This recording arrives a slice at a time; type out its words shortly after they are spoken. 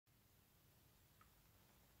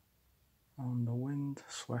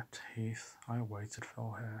swept heath I waited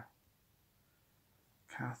for her.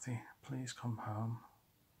 Cathy, please come home.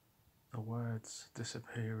 The words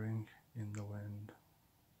disappearing in the wind.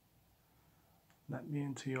 Let me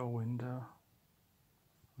into your window,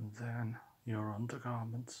 and then your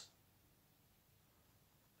undergarments.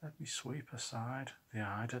 Let me sweep aside the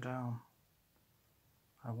eiderdown.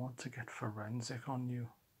 I want to get forensic on you.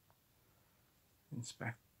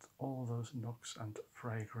 Inspect all those nooks and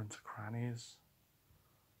fragrant crannies.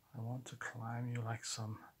 I want to climb you like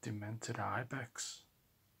some demented ibex.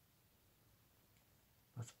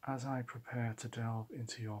 But as I prepare to delve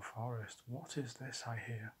into your forest, what is this I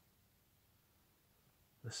hear?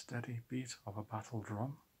 The steady beat of a battle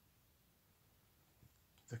drum?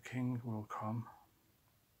 The king will come.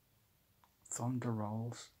 Thunder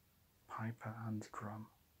rolls, piper and drum.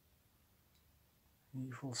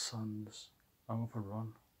 Evil sons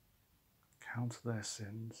overrun, count their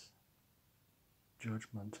sins.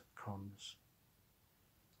 Judgment comes.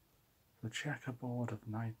 The checkerboard of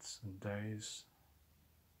nights and days.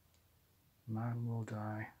 Man will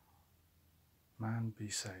die, man be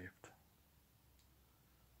saved.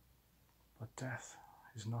 But death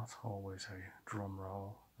is not always a drum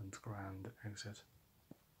roll and grand exit.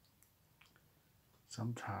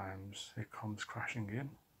 Sometimes it comes crashing in,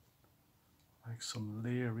 like some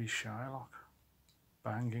leery Shylock,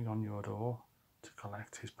 banging on your door to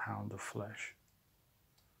collect his pound of flesh.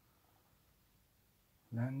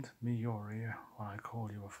 Lend me your ear while I call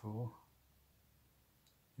you a fool.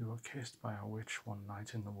 You were kissed by a witch one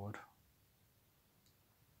night in the wood.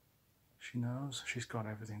 She knows she's got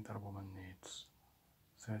everything that a woman needs.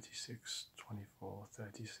 36, 24,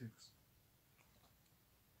 36.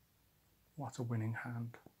 What a winning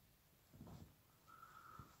hand.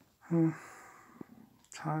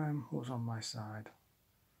 Time was on my side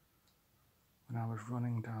when I was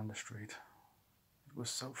running down the street. It was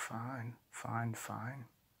so fine, fine, fine.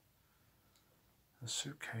 A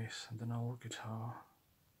suitcase and an old guitar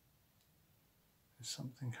is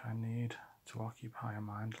something I need to occupy a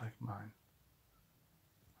mind like mine.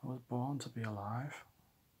 I was born to be alive.